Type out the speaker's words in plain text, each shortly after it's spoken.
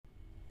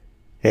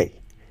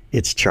Hey,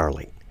 it's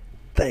Charlie.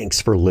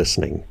 Thanks for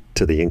listening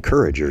to the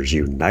Encouragers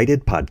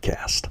United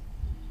podcast.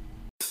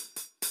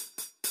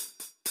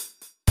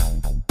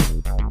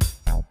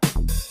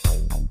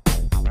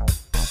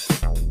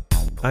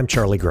 I'm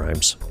Charlie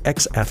Grimes,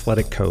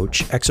 ex-athletic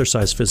coach,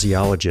 exercise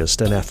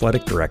physiologist, and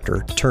athletic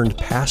director turned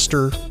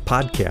pastor,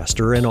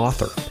 podcaster, and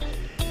author.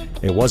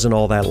 It wasn't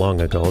all that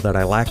long ago that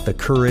I lacked the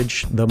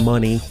courage, the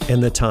money,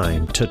 and the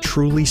time to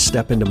truly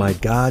step into my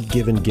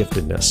God-given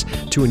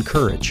giftedness to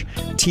encourage,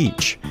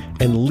 teach,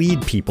 and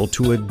lead people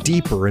to a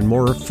deeper and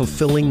more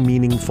fulfilling,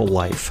 meaningful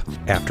life.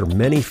 After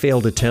many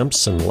failed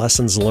attempts and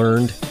lessons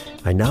learned,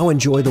 I now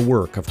enjoy the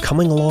work of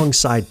coming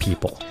alongside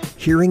people,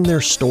 hearing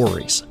their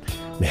stories,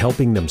 and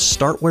helping them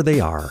start where they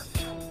are,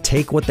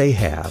 take what they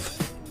have,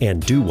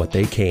 and do what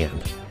they can.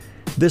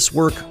 This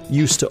work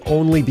used to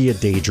only be a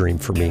daydream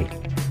for me.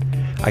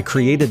 I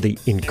created the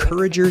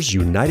Encouragers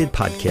United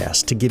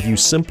podcast to give you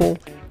simple,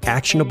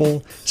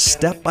 actionable,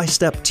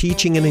 step-by-step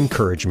teaching and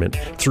encouragement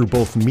through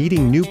both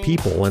meeting new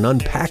people and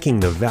unpacking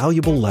the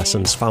valuable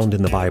lessons found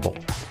in the Bible.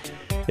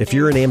 If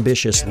you're an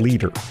ambitious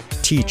leader,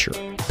 teacher,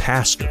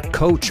 pastor,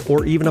 coach,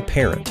 or even a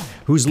parent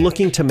who's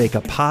looking to make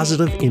a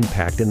positive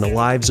impact in the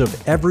lives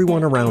of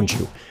everyone around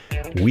you,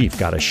 we've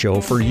got a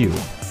show for you.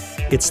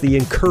 It's the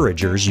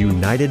Encouragers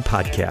United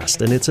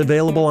podcast, and it's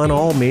available on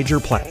all major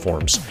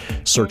platforms.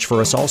 Search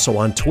for us also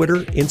on Twitter,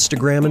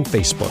 Instagram, and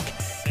Facebook,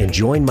 and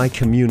join my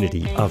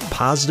community of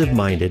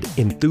positive-minded,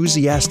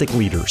 enthusiastic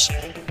leaders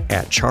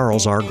at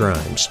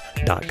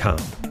charlesrgrimes.com.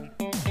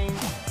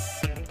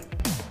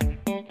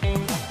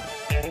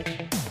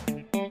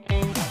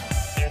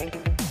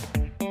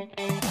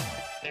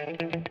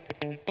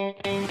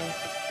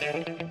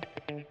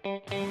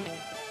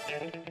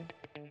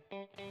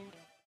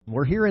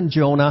 We're here in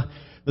Jonah,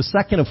 the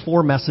second of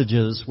four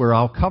messages where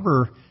I'll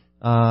cover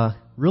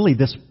really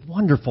this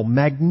wonderful,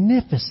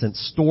 magnificent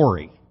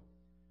story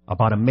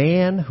about a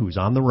man who's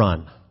on the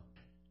run.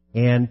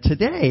 And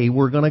today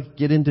we're going to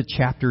get into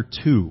chapter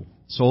 2.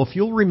 So if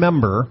you'll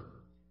remember,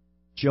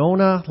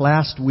 Jonah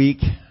last week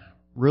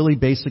really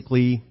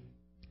basically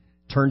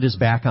turned his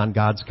back on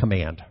God's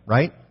command,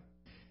 right?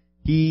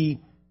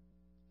 He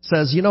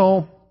says,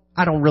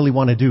 I don't really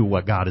want to do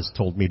what God has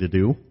told me to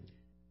do.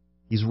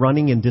 He's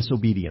running in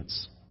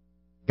disobedience.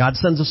 God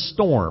sends a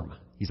storm.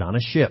 He's on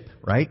a ship,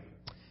 right?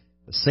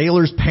 The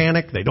sailors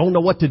panic. They don't know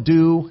what to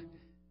do.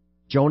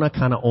 Jonah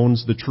kind of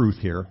owns the truth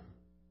here.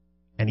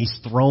 And he's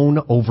thrown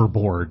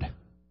overboard.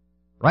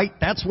 Right?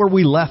 That's where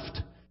we left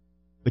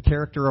the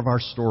character of our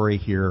story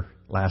here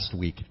last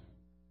week.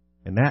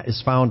 And that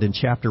is found in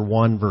chapter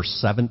 1, verse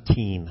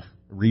 17. It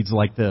reads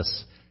like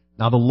this.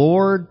 Now the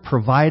Lord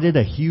provided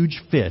a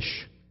huge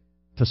fish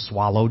to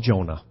swallow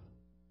Jonah.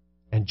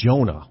 And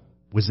Jonah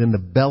was in the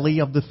belly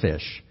of the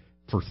fish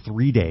for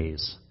 3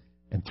 days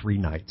and 3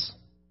 nights.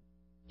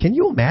 Can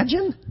you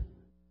imagine?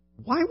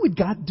 Why would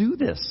God do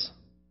this?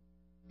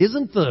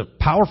 Isn't the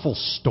powerful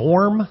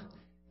storm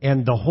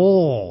and the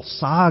whole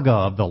saga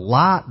of the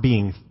lot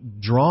being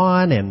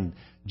drawn, and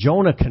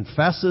Jonah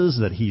confesses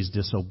that he's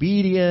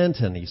disobedient,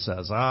 and he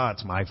says,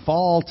 it's my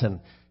fault, and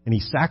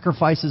he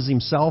sacrifices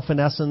himself in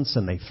essence,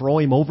 and they throw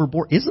him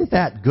overboard. Isn't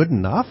that good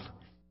enough?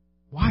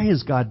 Why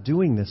is God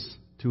doing this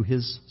to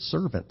his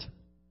servant?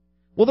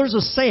 Well, there's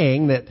a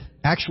saying that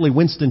actually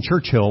Winston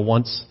Churchill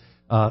once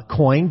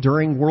coined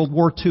during World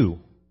War II.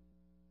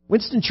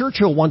 Winston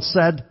Churchill once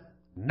said,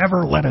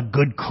 "Never let a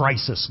good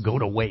crisis go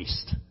to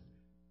waste."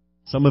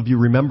 Some of you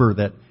remember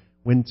that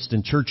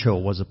Winston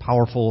Churchill was a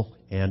powerful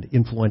and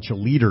influential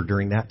leader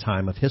during that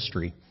time of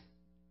history.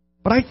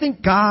 But I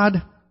think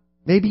God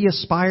maybe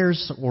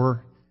aspires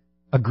or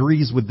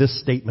agrees with this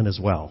statement as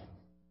well.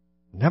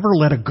 Never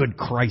let a good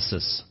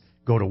crisis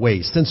go to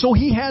waste. And so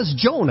he has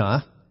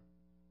Jonah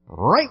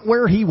right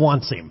where he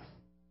wants him,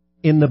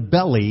 in the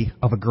belly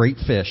of a great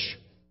fish.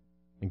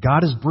 And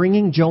God is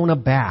bringing Jonah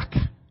back.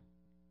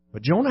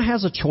 But Jonah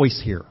has a choice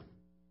here.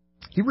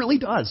 He really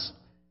does.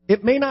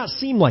 It may not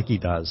seem like he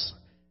does.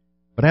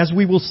 But as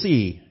we will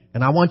see,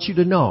 and I want you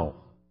to know,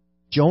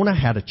 Jonah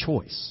had a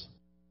choice.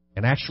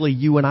 And actually,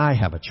 you and I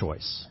have a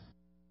choice.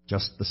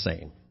 Just the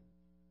same.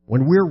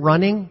 When we're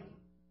running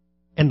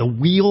and the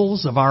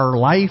wheels of our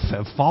life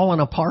have fallen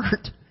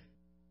apart,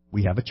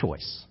 we have a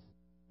choice.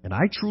 And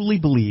I truly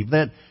believe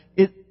that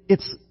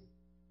it's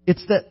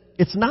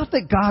not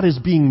that God is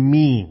being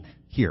mean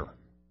here.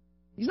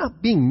 He's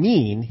not being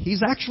mean.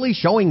 He's actually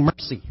showing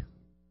mercy.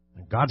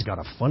 And God's got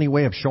a funny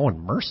way of showing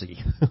mercy.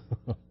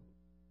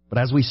 But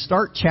as we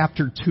start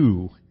chapter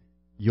 2,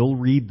 you'll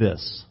read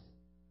this.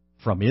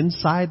 From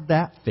inside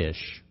that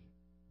fish,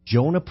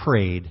 Jonah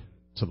prayed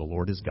to the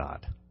Lord his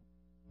God.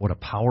 What a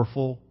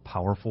powerful,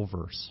 powerful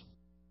verse.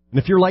 And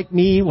if you're like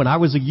me, when I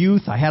was a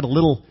youth, I had a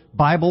little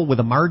Bible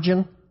with a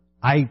margin.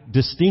 I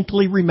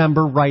distinctly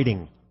remember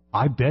writing,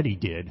 I bet he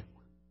did.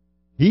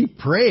 He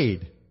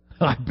prayed.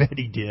 I bet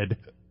he did.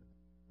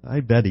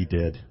 I bet he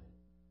did.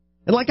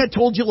 And like I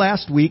told you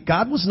last week,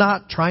 God was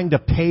not trying to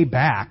pay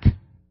back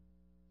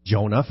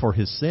Jonah for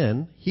his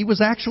sin. He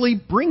was actually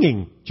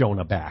bringing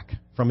Jonah back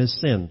from his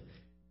sin.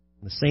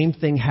 The same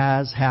thing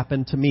has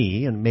happened to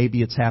me, and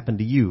maybe it's happened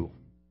to you.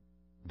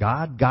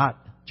 God got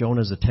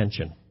Jonah's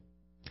attention.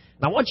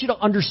 And I want you to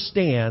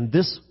understand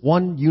this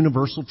one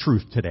universal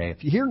truth today.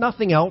 If you hear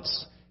nothing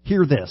else,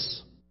 hear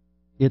this.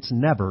 It's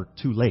never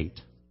too late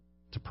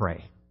to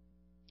pray.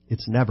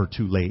 It's never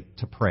too late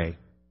to pray.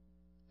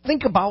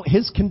 Think about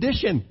his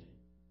condition.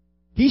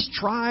 He's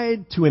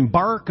tried to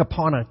embark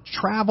upon a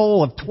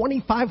travel of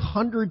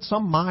 2,500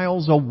 some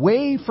miles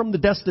away from the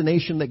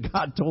destination that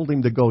God told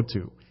him to go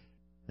to.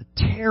 A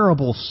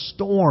terrible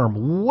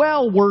storm,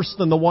 well worse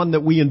than the one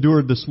that we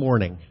endured this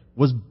morning,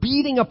 was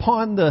beating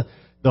upon the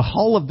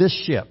hull of this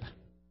ship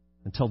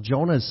until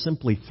Jonah is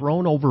simply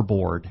thrown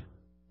overboard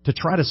to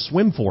try to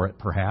swim for it,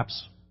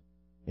 perhaps.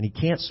 And he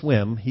can't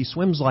swim. He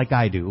swims like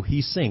I do.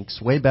 He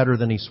sinks way better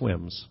than he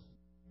swims.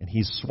 And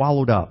he's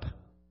swallowed up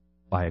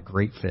by a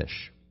great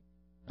fish.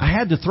 I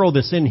had to throw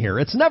this in here.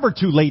 It's never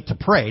too late to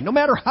pray. No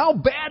matter how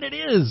bad it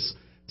is,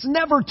 it's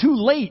never too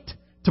late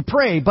to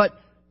pray. But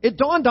it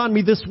dawned on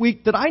me this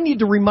week that I need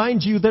to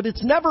remind you that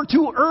it's never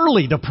too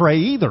early to pray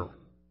either.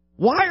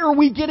 Why are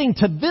we getting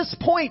to this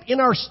point in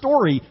our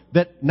story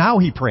that now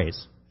he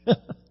prays?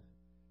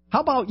 How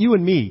about you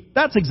and me?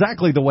 That's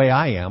exactly the way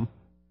I am.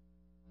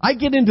 I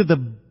get into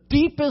the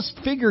deepest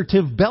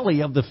figurative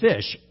belly of the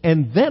fish,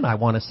 and then I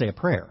want to say a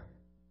prayer.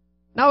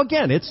 Now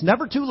again, it's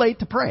never too late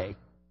to pray.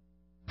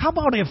 How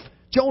about if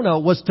Jonah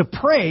was to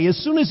pray as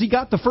soon as he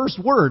got the first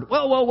word?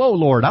 Whoa,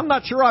 Lord, I'm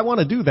not sure I want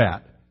to do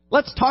that.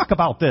 Let's talk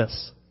about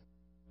this.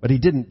 But he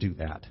didn't do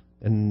that,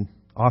 and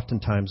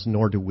oftentimes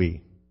nor do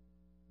we.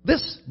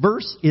 This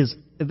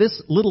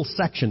little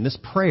section, this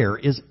prayer,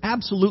 is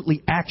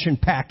absolutely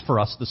action-packed for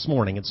us this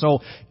morning. And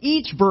so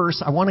each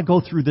verse, I want to go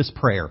through this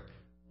prayer.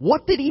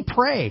 What did he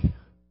pray?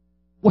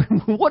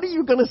 What are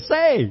you going to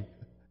say?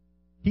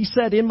 He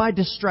said, in my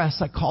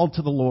distress, I called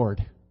to the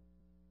Lord,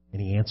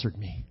 and he answered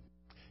me.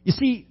 You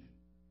see,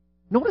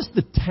 notice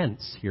the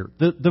tense here.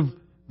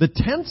 The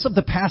tense of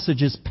the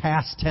passage is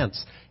past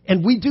tense.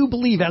 And we do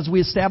believe, as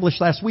we established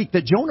last week,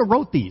 that Jonah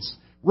wrote these.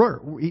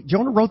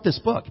 Jonah wrote this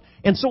book.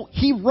 And so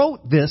he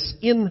wrote this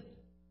in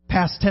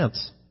past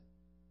tense.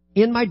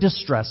 In my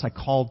distress, I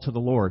called to the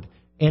Lord,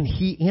 and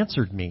he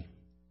answered me.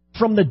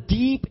 From the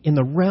deep in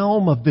the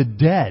realm of the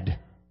dead,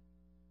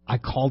 I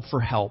called for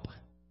help,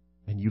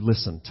 and you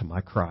listened to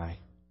my cry.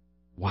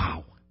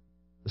 Wow.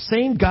 The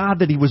same God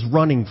that he was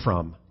running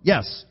from.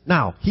 Yes,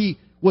 now, he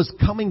was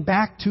coming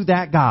back to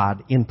that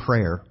God in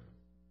prayer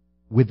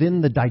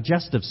within the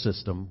digestive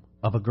system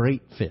of a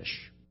great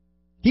fish.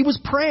 He was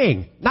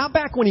praying, not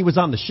back when he was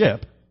on the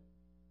ship,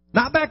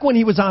 not back when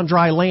he was on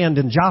dry land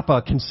in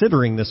Joppa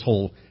considering this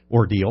whole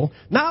ordeal,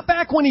 not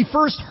back when he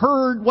first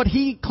heard what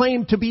he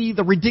claimed to be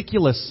the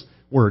ridiculous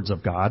words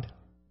of God.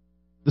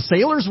 The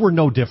sailors were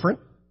no different.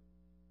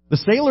 The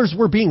sailors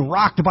were being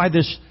rocked by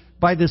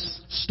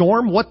this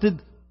storm. What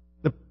did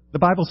the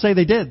Bible say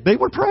they did? They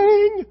were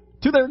praying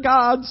to their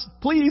gods.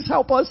 Please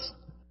help us.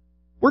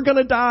 We're going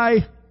to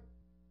die.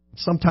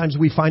 Sometimes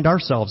we find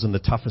ourselves in the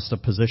toughest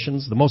of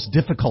positions, the most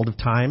difficult of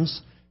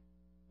times,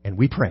 and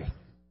we pray.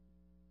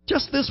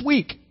 Just this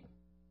week,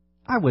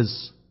 I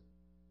was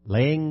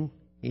laying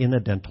in a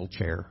dental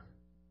chair,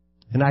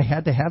 and I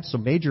had to have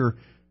some major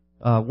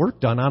work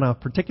done on a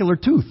particular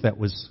tooth that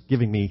was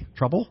giving me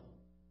trouble.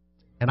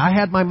 And I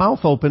had my mouth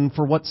open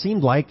for what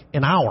seemed like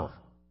an hour.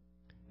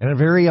 And a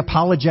very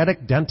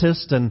apologetic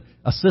dentist and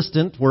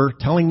assistant were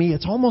telling me,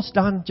 it's almost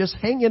done, just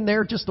hang in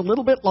there just a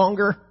little bit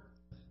longer.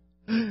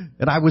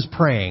 And I was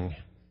praying,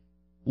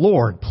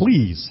 Lord,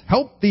 please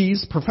help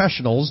these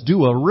professionals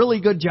do a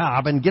really good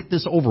job and get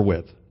this over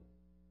with.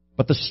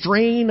 But the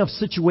strain of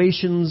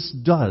situations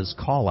does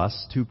call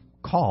us to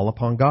call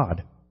upon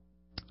God.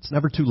 It's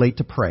never too late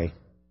to pray.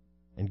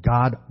 And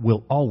God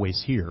will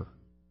always hear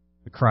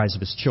the cries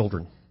of His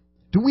children.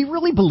 Do we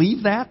really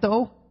believe that,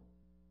 though?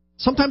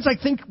 Sometimes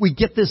I think we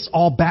get this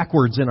all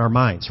backwards in our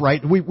minds,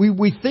 right?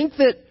 We think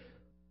that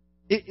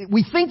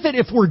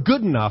if we're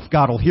good enough,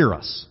 God will hear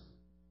us.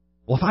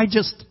 Well, if I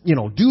just,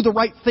 do the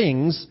right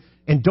things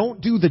and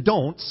don't do the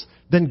don'ts,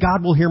 then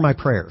God will hear my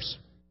prayers.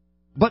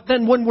 But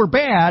then when we're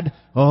bad,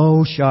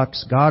 oh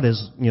shucks, God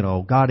is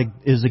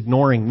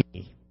ignoring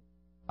me.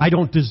 I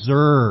don't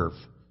deserve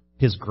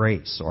His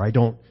grace, or I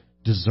don't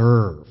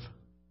deserve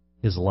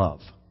His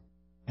love.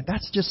 And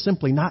that's just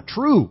simply not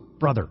true,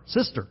 brother,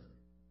 sister.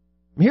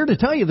 I'm here to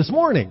tell you this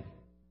morning,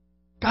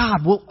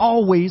 God will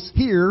always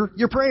hear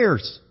your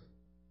prayers.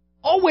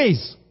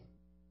 Always.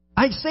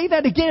 I say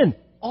that again.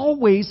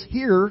 Always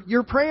hear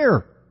your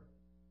prayer.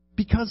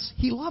 Because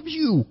He loves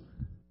you.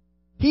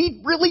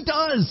 He really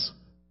does.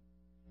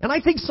 And I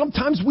think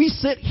sometimes we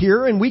sit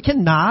here and we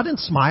can nod and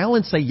smile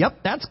and say, yep,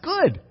 that's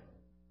good.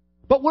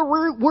 But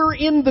when we're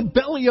in the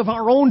belly of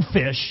our own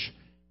fish,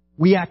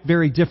 we act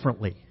very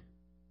differently.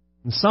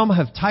 And some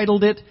have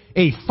titled it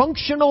a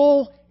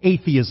functional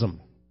atheism.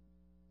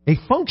 A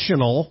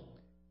functional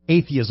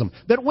atheism.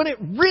 That when it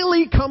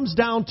really comes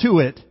down to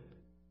it,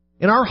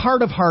 in our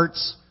heart of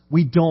hearts,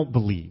 we don't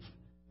believe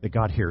that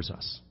God hears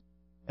us.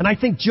 And I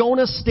think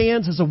Jonah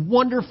stands as a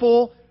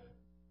wonderful,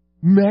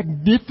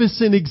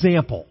 magnificent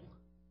example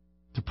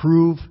to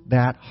prove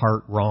that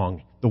heart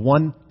wrong.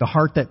 The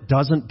heart that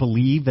doesn't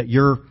believe that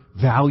you're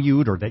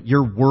valued or that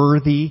you're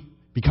worthy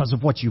because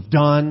of what you've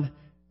done.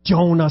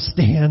 Jonah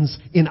stands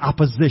in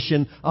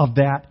opposition of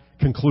that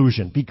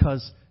conclusion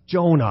because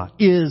Jonah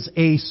is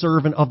a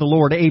servant of the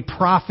Lord, a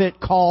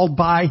prophet called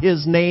by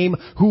his name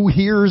who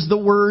hears the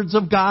words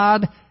of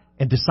God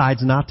and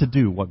decides not to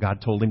do what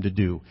God told him to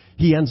do.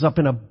 He ends up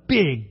in a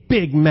big,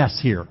 big mess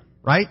here,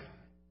 right?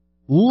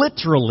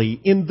 Literally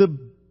in the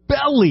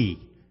belly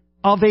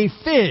of a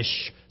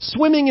fish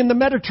swimming in the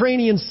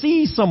Mediterranean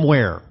Sea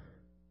somewhere.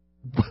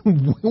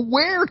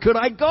 Where could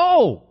I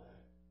go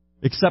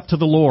except to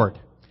the Lord?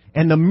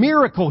 And the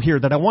miracle here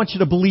that I want you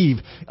to believe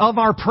of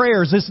our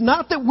prayers is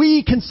not that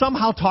we can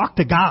somehow talk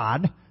to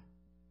God.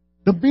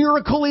 The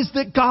miracle is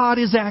that God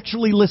is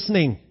actually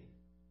listening.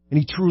 And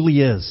He truly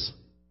is.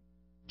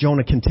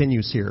 Jonah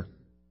continues here.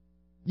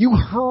 You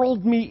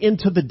hurled me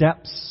into the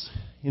depths,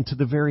 into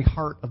the very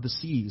heart of the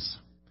seas.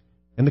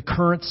 And the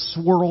currents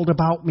swirled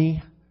about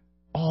me.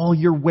 All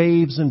your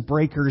waves and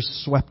breakers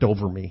swept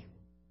over me.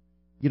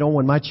 You know,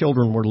 when my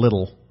children were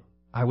little,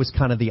 I was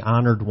kind of the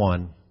honored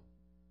one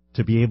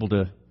to be able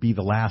to be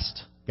the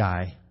last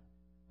guy.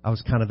 I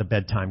was kind of the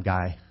bedtime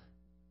guy.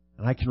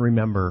 And I can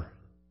remember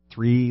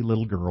 3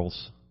 little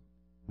girls.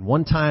 And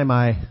one time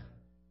I,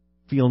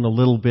 feeling a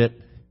little bit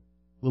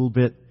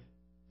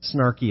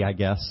snarky, I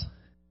guess,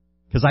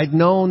 because I'd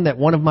known that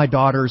one of my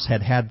daughters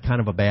had kind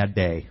of a bad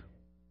day.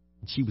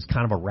 And she was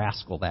kind of a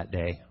rascal that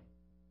day.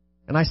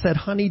 And I said,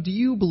 honey, do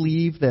you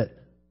believe that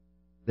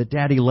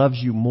Daddy loves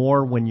you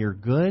more when you're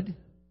good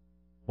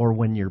or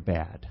when you're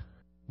bad?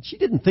 And she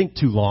didn't think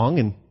too long,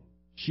 and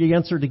she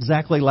answered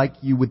exactly like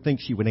you would think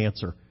she would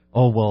answer.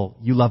 Oh, well,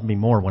 you love me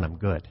more when I'm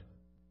good.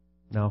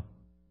 No,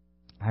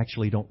 I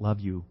actually don't love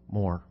you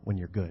more when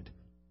you're good.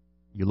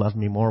 You love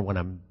me more when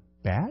I'm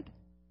bad?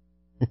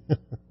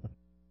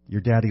 Your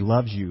daddy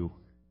loves you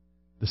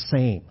the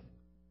same,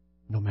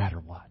 no matter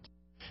what.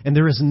 And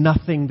there is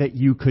nothing that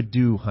you could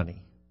do,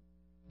 honey,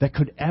 that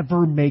could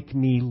ever make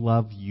me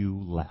love you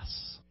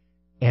less.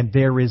 And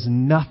there is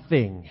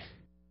nothing,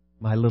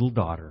 my little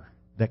daughter,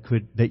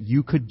 that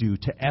you could do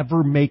to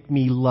ever make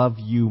me love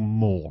you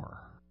more.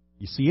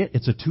 You see it?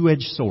 It's a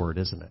two-edged sword,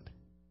 isn't it?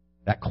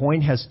 That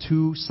coin has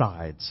 2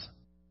 sides.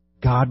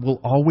 God will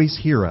always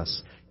hear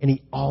us, and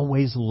He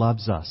always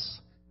loves us,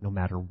 no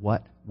matter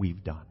what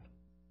we've done.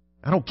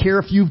 I don't care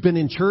if you've been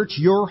in church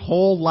your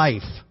whole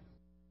life,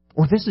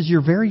 or this is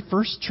your very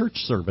first church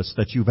service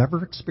that you've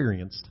ever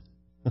experienced.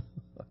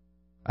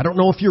 I don't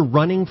know if you're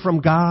running from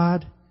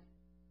God.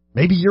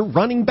 Maybe you're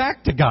running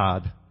back to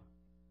God.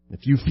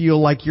 If you feel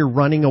like you're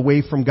running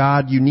away from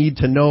God, you need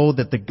to know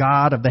that the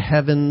God of the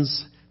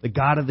heavens, the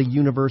God of the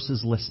universe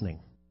is listening,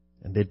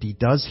 and that He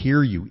does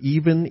hear you,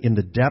 even in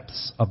the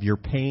depths of your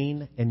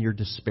pain and your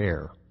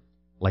despair,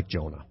 like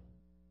Jonah.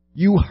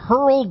 You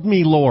hurled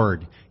me,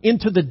 Lord,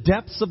 into the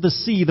depths of the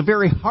sea, the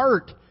very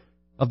heart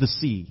of the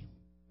sea.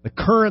 The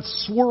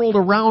currents swirled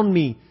around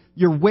me.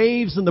 Your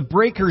waves and the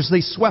breakers,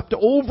 they swept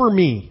over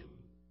me.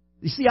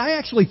 You see, I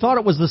actually thought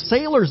it was the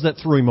sailors that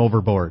threw him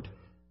overboard.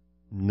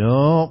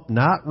 No,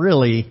 not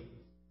really.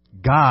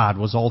 God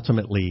was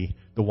ultimately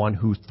the one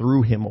who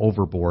threw him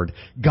overboard.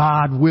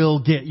 God will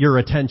get your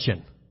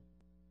attention.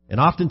 And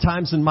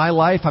oftentimes in my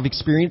life, I've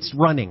experienced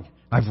running.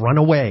 I've run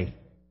away.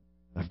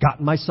 I've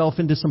gotten myself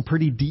into some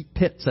pretty deep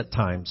pits at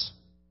times.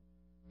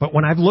 But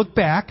when I've looked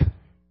back,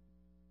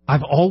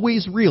 I've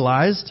always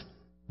realized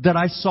that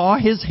I saw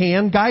His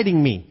hand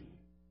guiding me.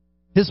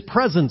 His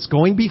presence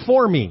going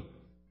before me.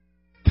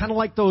 Kind of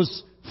like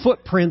those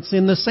footprints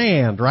in the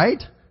sand,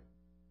 right?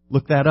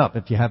 Look that up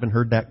if you haven't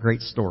heard that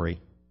great story.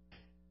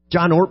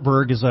 John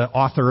Ortberg is an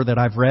author that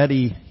I've read.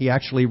 He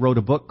actually wrote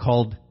a book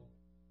called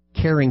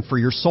Caring for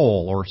Your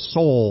Soul, or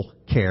Soul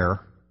Care.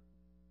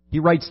 He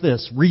writes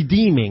this: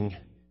 redeeming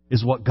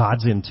is what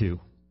God's into.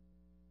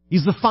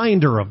 He's the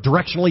finder of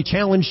directionally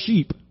challenged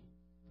sheep,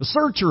 the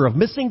searcher of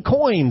missing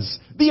coins,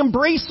 the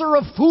embracer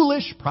of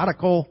foolish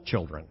prodigal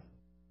children.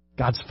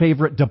 God's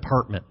favorite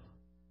department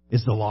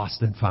is the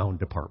lost and found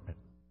department.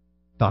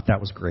 Thought that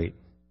was great.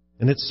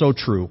 And it's so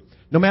true.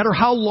 No matter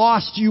how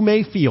lost you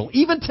may feel,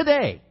 even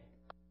today,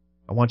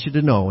 I want you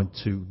to know and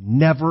to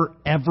never,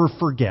 ever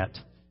forget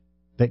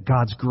that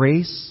God's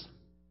grace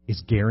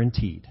is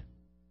guaranteed.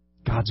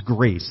 God's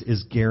grace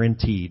is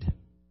guaranteed.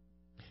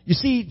 You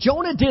see,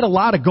 Jonah did a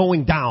lot of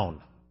going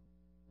down,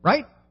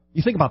 right?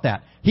 You think about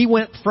that. He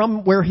went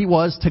from where he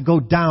was to go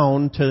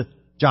down to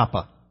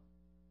Joppa.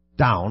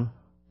 Down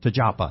to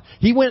Joppa.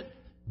 He went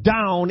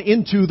down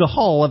into the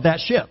hull of that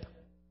ship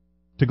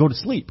to go to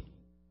sleep,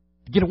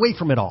 to get away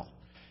from it all.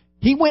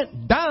 He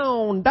went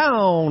down,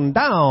 down,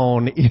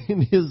 down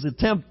in his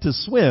attempt to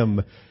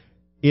swim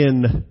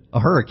in a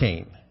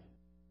hurricane.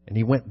 And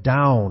he went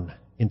down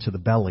into the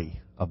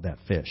belly of that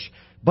fish.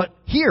 But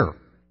here,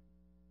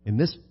 in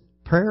this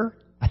prayer,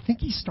 I think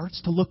he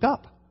starts to look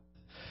up.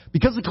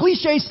 Because the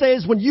cliche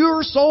says when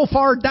you're so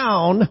far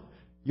down,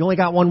 you only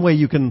got one way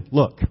you can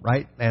look,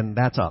 right? And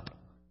that's up.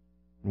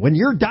 When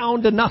you're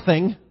down to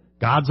nothing,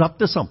 God's up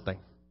to something.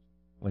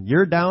 When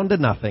you're down to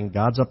nothing,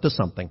 God's up to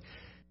something.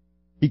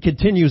 He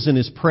continues in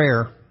his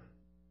prayer,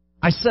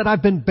 I said,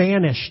 I've been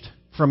banished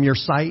from your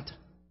sight,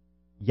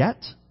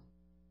 yet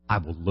I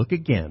will look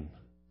again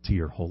to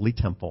your holy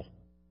temple.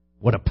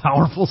 What a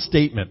powerful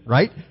statement,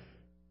 right?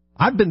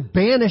 I've been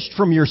banished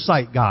from your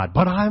sight, God,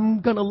 but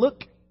I'm going to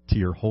look to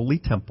your holy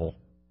temple.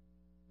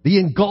 The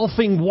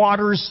engulfing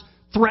waters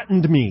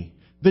threatened me.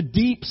 The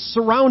deep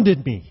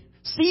surrounded me.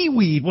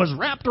 Seaweed was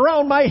wrapped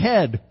around my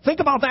head. Think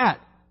about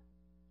that.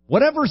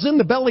 Whatever's in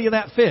the belly of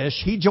that fish,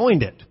 he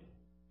joined it.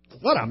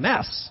 What a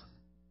mess.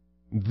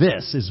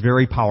 This is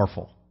very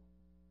powerful.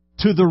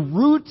 To the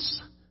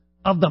roots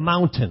of the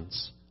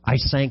mountains I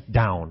sank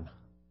down.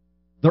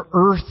 The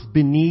earth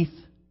beneath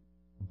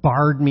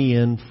barred me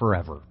in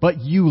forever. But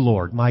you,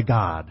 Lord, my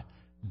God,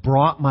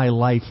 brought my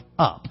life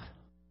up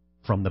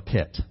from the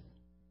pit.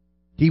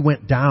 He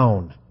went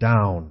down,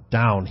 down,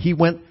 down. He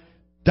went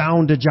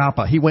down to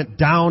Joppa. He went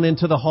down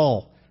into the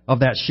hull of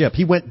that ship.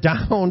 He went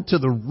down to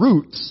the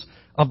roots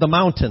of the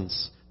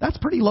mountains. That's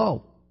pretty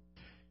low.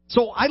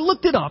 So I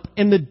looked it up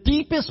in the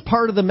deepest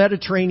part of the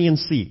Mediterranean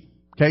Sea.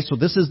 Okay, so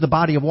this is the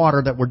body of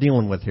water that we're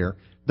dealing with here.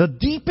 The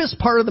deepest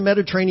part of the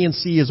Mediterranean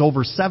Sea is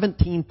over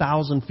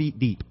 17,000 feet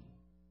deep.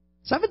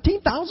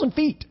 17,000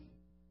 feet.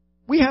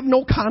 We have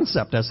no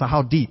concept as to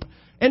how deep.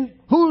 And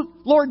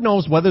Lord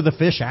knows whether the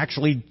fish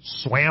actually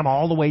swam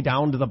all the way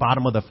down to the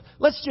bottom of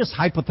let's just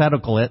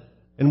hypothetical it,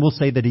 and we'll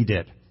say that he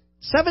did.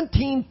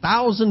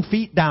 17,000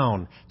 feet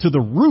down to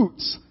the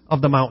roots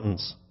of the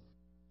mountains.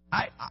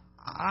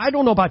 I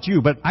don't know about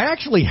you, but I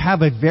actually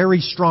have a very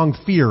strong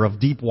fear of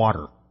deep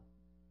water.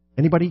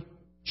 Anybody?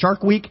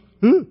 Shark Week?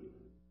 It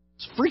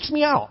freaks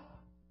me out.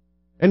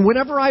 And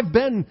whenever I've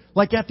been,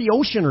 like at the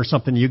ocean or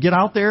something, you get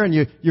out there and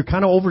you're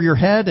kind of over your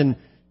head and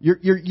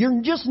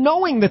you're just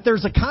knowing that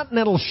there's a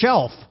continental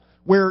shelf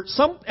where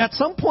at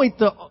some point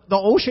the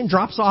ocean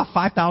drops off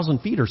 5,000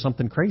 feet or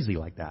something crazy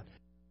like that.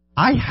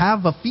 I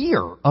have a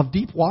fear of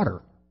deep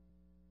water.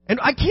 And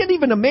I can't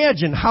even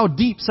imagine how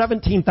deep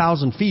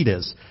 17,000 feet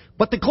is.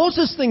 But the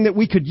closest thing that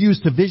we could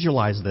use to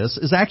visualize this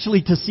is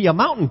actually to see a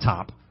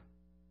mountaintop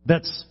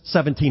that's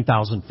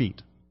 17,000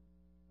 feet.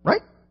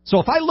 Right? So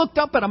if I looked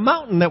up at a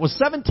mountain that was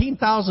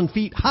 17,000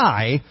 feet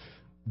high,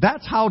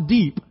 that's how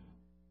deep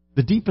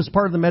the deepest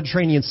part of the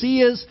Mediterranean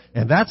Sea is,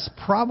 and that's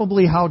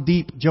probably how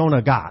deep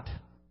Jonah got.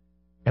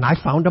 And I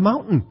found a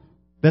mountain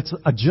that's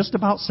just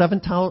about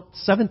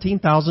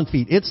 17,000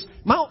 feet. It's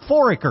Mount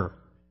Foraker.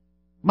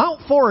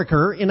 Mount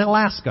Foraker in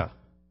Alaska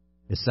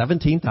is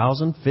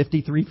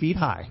 17,053 feet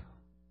high.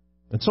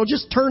 And so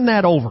just turn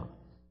that over.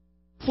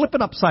 Flip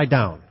it upside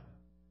down.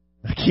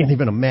 I can't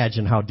even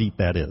imagine how deep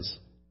that is.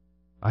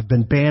 I've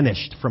been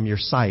banished from your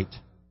sight.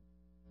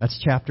 That's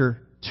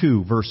chapter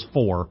 2, verse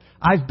 4.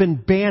 I've been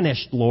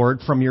banished,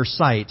 Lord, from your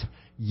sight,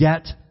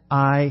 yet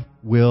I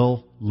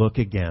will look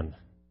again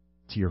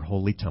to your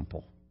holy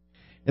temple.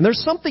 And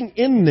there's something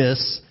in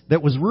this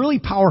that was really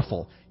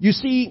powerful. You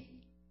see,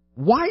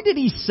 why did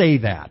he say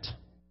that?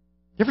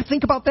 You ever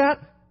think about that?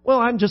 Well,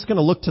 I'm just going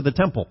to look to the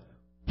temple.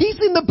 He's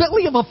in the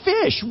belly of a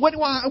fish.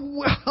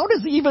 How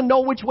does he even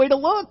know which way to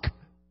look?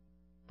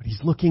 But he's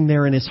looking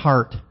there in his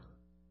heart,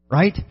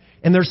 right?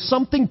 And there's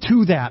something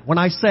to that when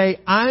I say,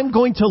 I'm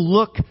going to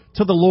look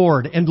to the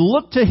Lord and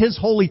look to his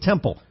holy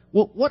temple.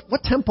 Well,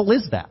 what temple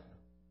is that?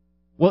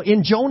 Well,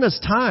 in Jonah's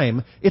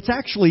time, it's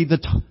actually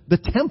the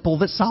temple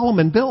that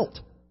Solomon built.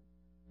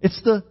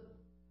 It's the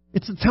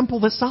temple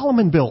that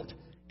Solomon built.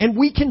 And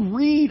we can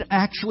read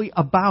actually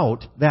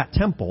about that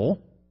temple,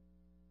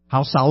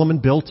 how Solomon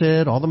built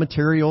it, all the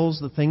materials,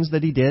 the things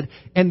that he did.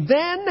 And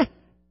then,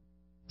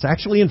 it's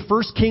actually in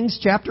 1 Kings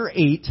chapter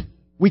 8,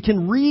 we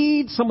can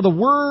read some of the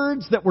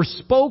words that were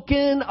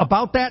spoken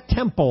about that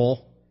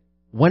temple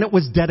when it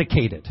was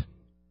dedicated.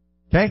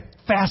 Okay?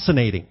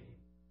 Fascinating.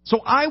 So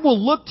I will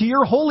look to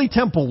your holy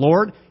temple,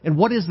 Lord. And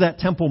what does that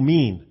temple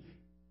mean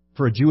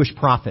for a Jewish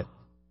prophet?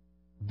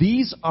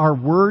 These are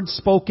words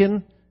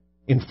spoken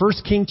in 1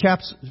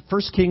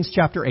 Kings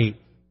chapter 8.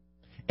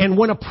 And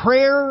when a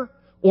prayer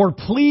or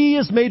plea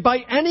is made by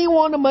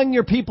anyone among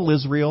your people,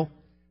 Israel,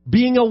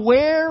 being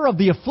aware of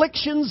the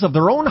afflictions of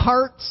their own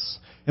hearts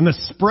and the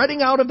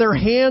spreading out of their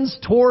hands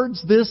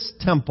towards this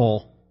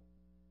temple,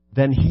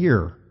 then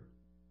hear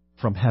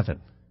from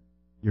heaven,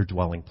 your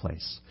dwelling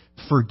place.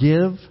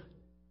 Forgive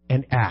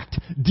and act.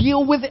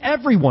 Deal with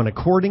everyone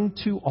according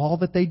to all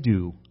that they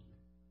do,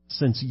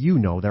 since you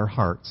know their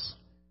hearts,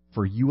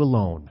 for you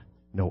alone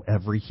know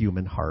every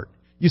human heart.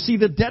 You see,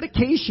 the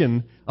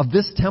dedication of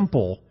this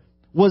temple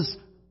was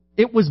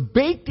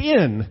baked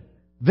in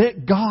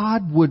that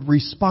God would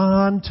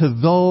respond to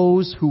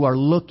those who are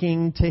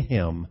looking to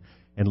him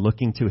and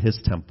looking to his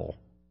temple.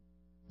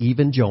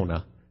 Even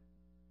Jonah,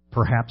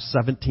 perhaps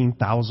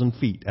 17,000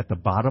 feet at the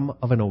bottom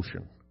of an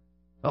ocean,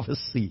 of a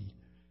sea,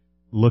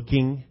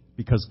 looking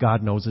because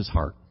God knows his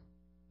heart.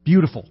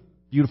 Beautiful,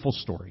 beautiful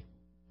story.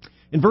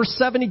 In verse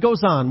 7 he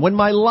goes on, when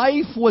my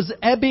life was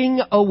ebbing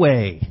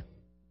away,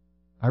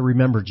 I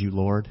remembered you,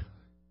 Lord,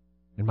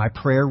 and my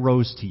prayer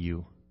rose to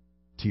you,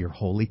 to your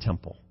holy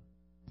temple.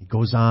 He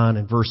goes on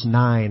in verse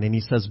 9 and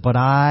he says, "But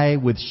I,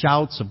 with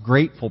shouts of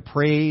grateful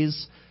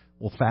praise,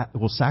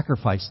 will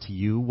sacrifice to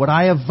you. What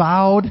I have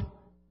vowed,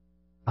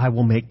 I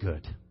will make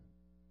good.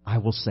 I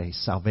will say,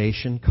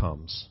 salvation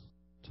comes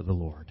to the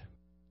Lord,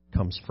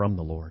 comes from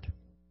the Lord.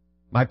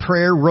 My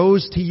prayer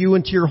rose to you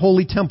into your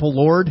holy temple,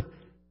 Lord.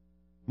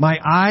 My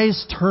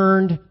eyes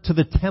turned to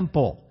the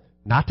temple,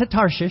 not to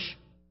Tarshish,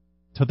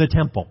 to the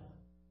temple."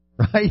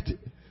 Right?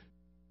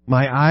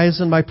 My eyes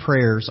and my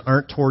prayers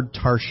aren't toward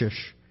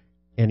Tarshish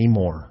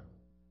anymore.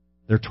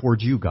 They're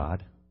toward you,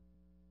 God.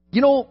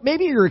 You know,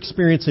 maybe your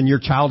experience in your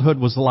childhood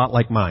was a lot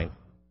like mine.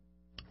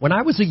 When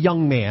I was a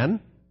young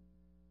man,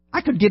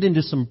 I could get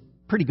into some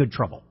pretty good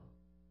trouble.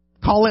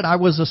 Call it I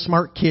was a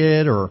smart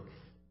kid or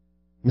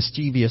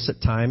mischievous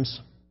at times.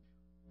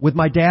 With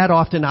my dad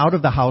often out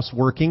of the house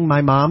working,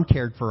 my mom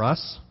cared for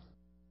us,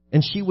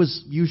 and she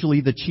was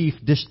usually the chief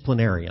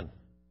disciplinarian.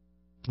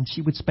 And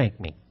she would spank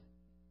me.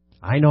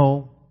 I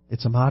know,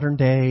 it's a modern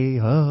day,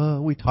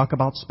 we talk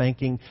about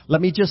spanking.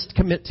 Let me just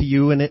commit to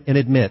you and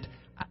admit,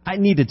 I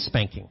needed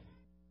spanking.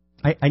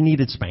 I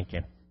needed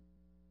spanking.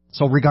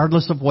 So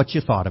regardless of what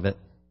you thought of it.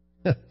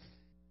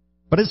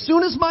 But as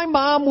soon as my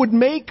mom would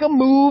make a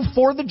move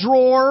for the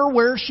drawer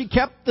where she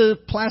kept the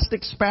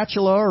plastic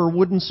spatula or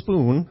wooden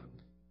spoon,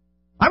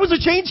 I was a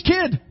changed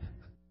kid.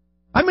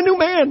 I'm a new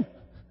man.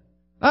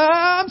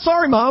 I'm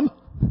sorry, Mom.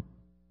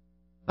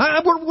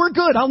 We're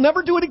good. I'll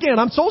never do it again.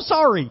 I'm so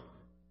sorry.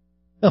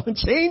 I'm a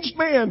changed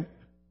man.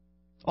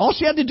 All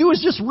she had to do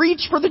is just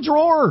reach for the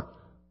drawer.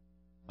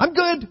 I'm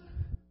good.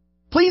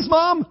 Please,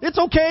 Mom. It's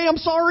okay. I'm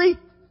sorry.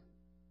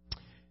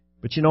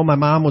 But you know, my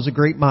mom was a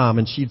great mom,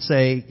 and she'd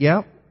say,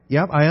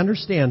 Yep, I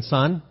understand,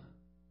 son.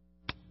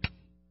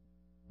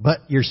 But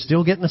you're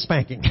still getting a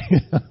spanking.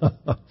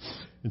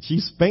 And she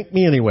spanked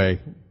me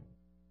anyway.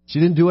 She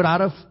didn't do it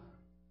out of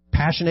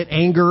passionate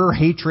anger or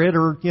hatred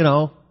or,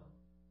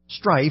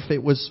 strife.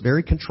 It was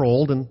very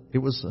controlled, and it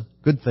was a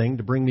good thing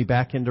to bring me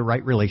back into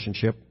right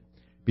relationship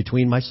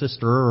between my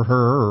sister or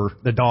her or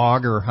the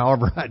dog or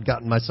however I'd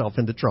gotten myself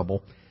into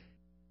trouble.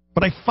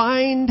 But I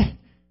find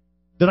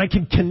that I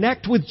can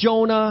connect with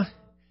Jonah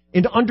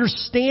in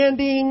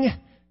understanding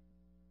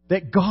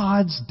that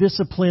God's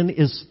discipline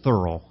is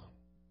thorough,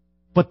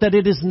 but that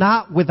it is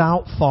not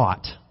without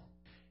thought.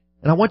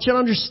 And I want you to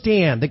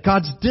understand that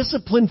God's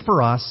discipline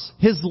for us,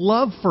 His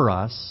love for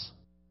us,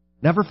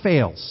 never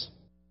fails.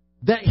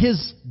 That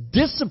His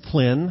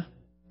discipline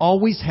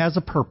always has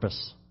a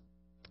purpose.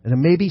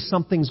 And maybe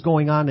something's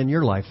going on in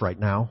your life right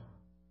now.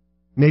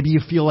 Maybe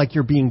you feel like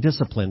you're being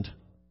disciplined.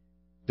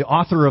 The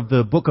author of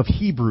the book of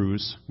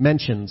Hebrews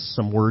mentions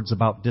some words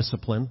about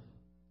discipline.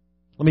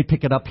 Let me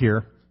pick it up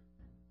here.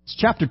 It's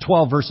chapter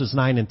 12, verses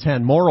 9 and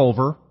 10.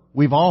 Moreover,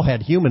 we've all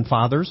had human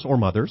fathers or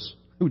mothers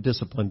who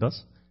disciplined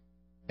us,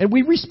 and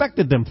we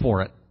respected them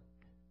for it.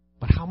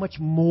 But how much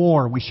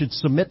more we should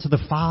submit to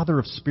the Father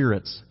of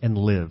spirits and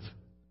live.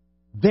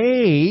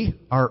 They,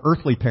 our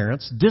earthly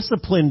parents,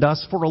 disciplined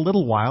us for a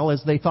little while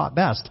as they thought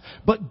best.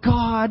 But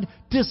God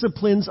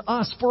disciplines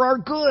us for our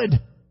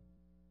good,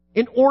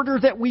 in order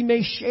that we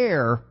may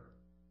share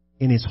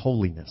in His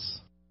holiness.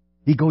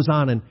 He goes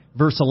on in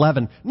verse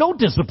 11, no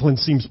discipline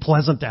seems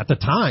pleasant at the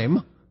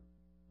time,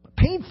 but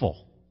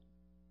painful.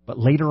 But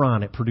later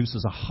on it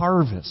produces a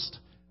harvest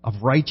of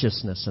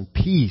righteousness and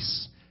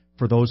peace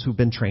for those who've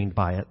been trained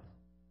by it.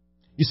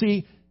 You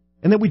see,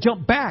 and then we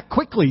jump back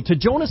quickly to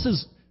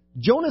Jonah's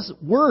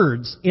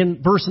words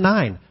in verse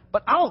 9.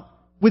 But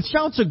with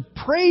shouts of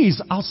praise,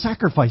 I'll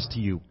sacrifice to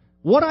you.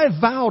 What I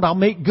vowed, I'll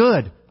make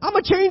good. I'm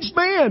a changed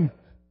man.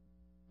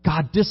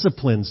 God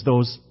disciplines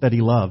those that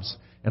He loves.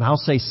 And I'll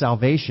say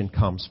salvation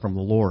comes from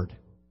the Lord.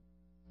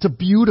 It's a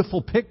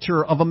beautiful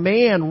picture of a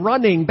man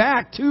running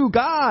back to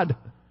God.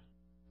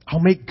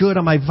 I'll make good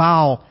on my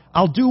vow.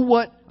 I'll do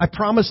what I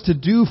promised to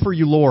do for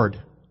you, Lord.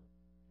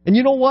 And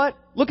you know what?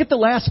 Look at the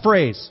last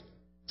phrase.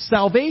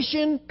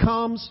 Salvation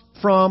comes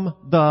from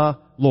the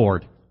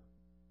Lord.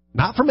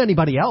 Not from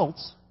anybody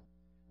else.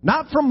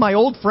 Not from my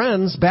old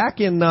friends back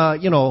in,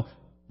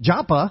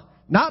 Joppa.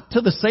 Not to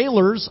the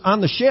sailors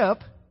on the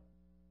ship.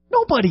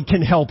 Nobody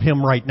can help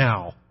him right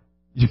now.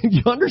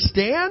 You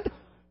understand?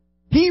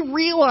 He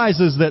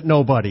realizes that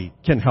nobody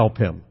can help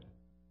him.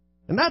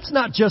 And that's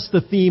not just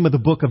the theme of the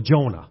book of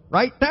Jonah,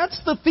 right? That's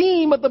the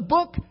theme of the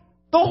book.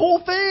 The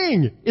whole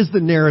thing is the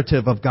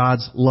narrative of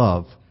God's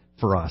love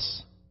for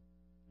us.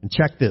 And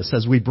check this,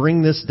 as we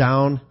bring this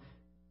down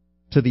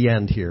to the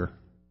end here,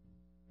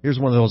 here's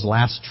one of those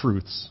last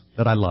truths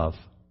that I love.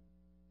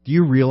 Do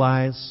you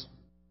realize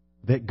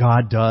that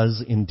God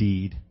does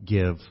indeed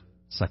give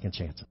second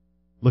chances?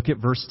 Look at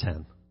verse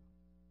 10.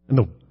 And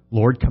the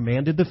Lord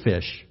commanded the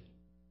fish,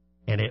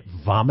 and it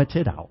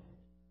vomited out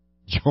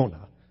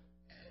Jonah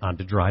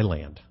onto dry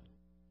land.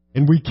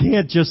 And we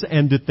can't just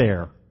end it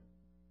there.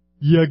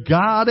 You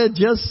gotta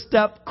just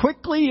step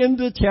quickly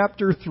into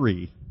chapter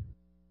 3.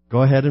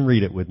 Go ahead and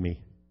read it with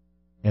me.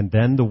 And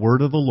then the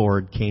word of the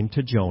Lord came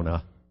to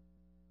Jonah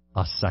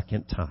a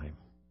second time.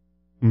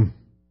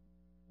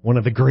 One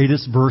of the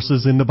greatest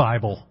verses in the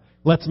Bible.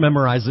 Let's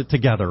memorize it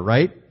together,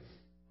 right?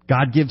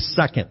 God gives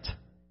second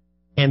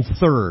and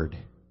third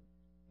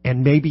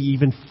and maybe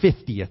even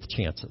 50th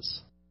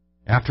chances.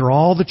 After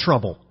all the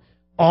trouble,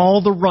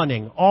 all the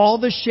running, all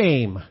the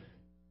shame,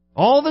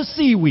 all the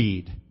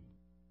seaweed,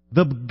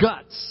 the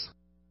guts,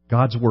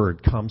 God's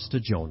word comes to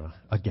Jonah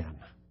again.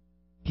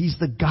 He's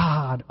the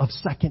God of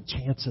second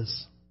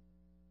chances.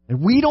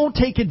 And we don't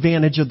take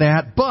advantage of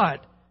that,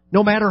 but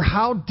no matter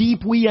how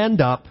deep we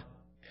end up,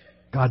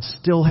 God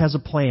still has a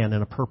plan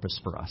and a purpose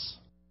for us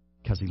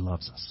because He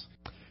loves us.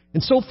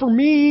 And so for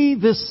me,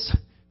 this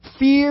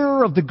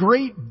fear of the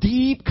great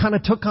deep kind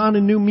of took on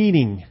a new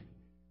meaning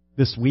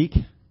this week.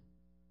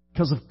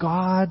 Because if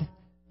God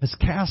has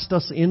cast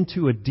us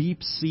into a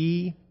deep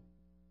sea,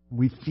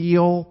 we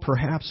feel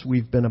perhaps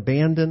we've been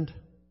abandoned.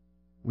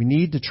 We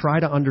need to try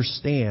to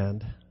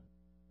understand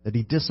that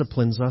He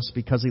disciplines us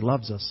because He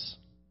loves us.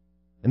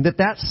 And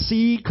that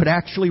sea could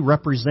actually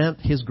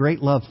represent His great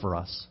love for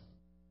us.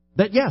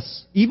 That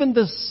yes, even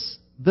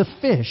the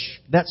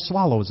fish that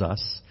swallows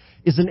us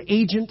is an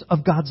agent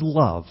of God's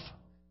love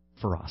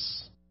for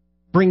us,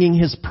 bringing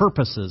His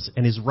purposes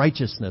and His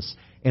righteousness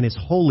and His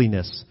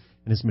holiness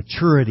and His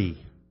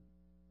maturity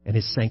and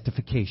His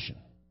sanctification.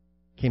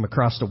 Came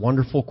across a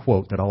wonderful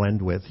quote that I'll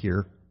end with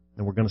here,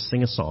 and we're going to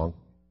sing a song,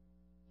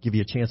 give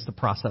you a chance to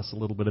process a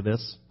little bit of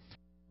this.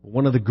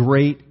 One of the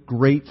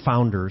great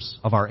founders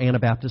of our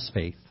Anabaptist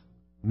faith,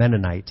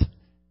 Mennonite,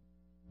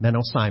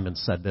 Menno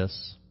Simons, said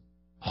this: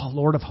 "Oh,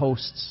 Lord of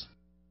hosts,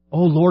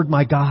 oh, Lord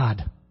my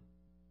God,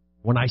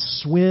 when I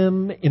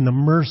swim in the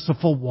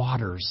merciful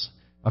waters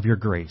of your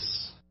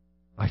grace,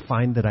 I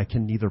find that I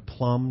can neither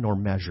plumb nor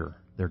measure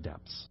their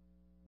depths."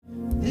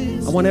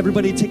 I want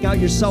everybody to take out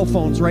your cell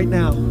phones right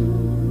now.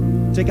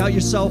 Take out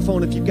your cell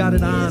phone if you've got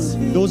it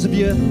on. Those of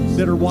you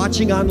that are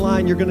watching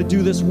online, you're going to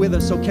do this with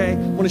us, okay?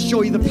 I want to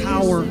show you the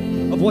power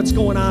of what's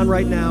going on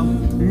right now.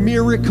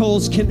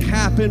 Miracles can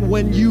happen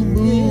when you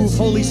move,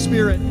 Holy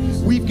Spirit.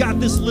 We've got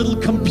this little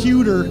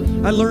computer.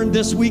 I learned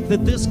this week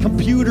that this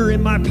computer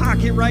in my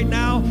pocket right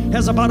now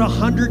has about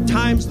 100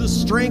 times the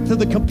strength of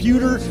the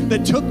computer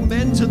that took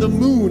men to the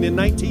moon in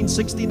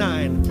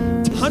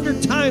 1969.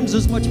 100 times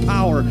as much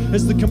power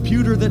as the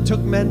computer that took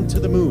men to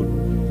the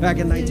moon back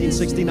in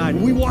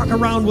 1969. We walk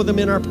around with them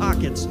in our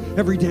pockets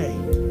every day.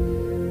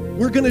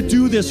 We're going to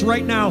do this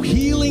right now.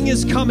 Healing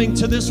is coming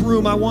to this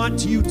room. I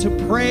want you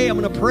to pray. I'm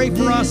going to pray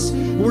for us.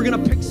 We're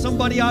going to pick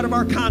somebody out of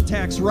our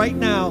contacts right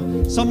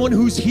now. Someone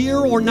who's here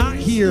or not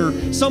here.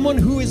 Someone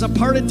who is a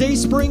part of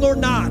Dayspring or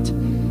not.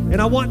 And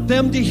I want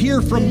them to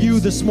hear from you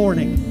this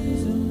morning.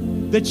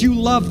 That you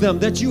love them,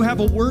 that you have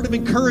a word of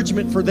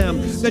encouragement for them,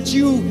 that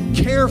you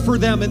care for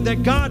them, and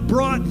that God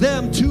brought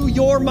them to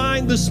your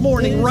mind this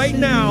morning, right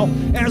now,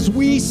 as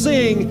we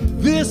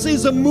sing, "This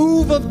is a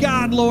move of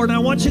God, Lord." I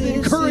want you to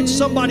encourage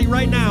somebody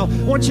right now.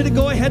 I want you to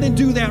go ahead and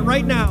do that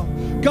right now.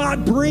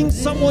 God, bring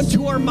someone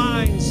to our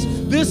minds.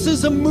 This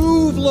is a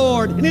move,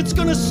 Lord, and it's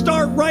going to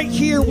start right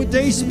here with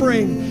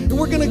Dayspring. And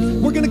we're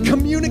going to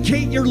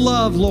communicate your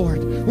love, Lord.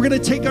 We're going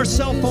to take our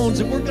cell phones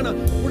and we're going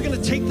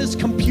to take this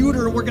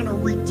computer and we're going to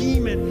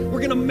redeem it. We're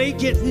going to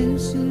make it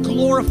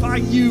glorify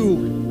you.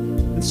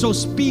 And so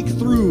speak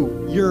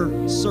through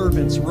your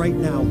servants right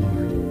now,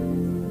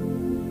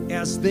 Lord,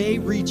 as they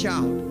reach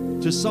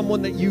out to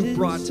someone that you've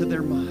brought to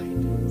their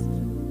mind.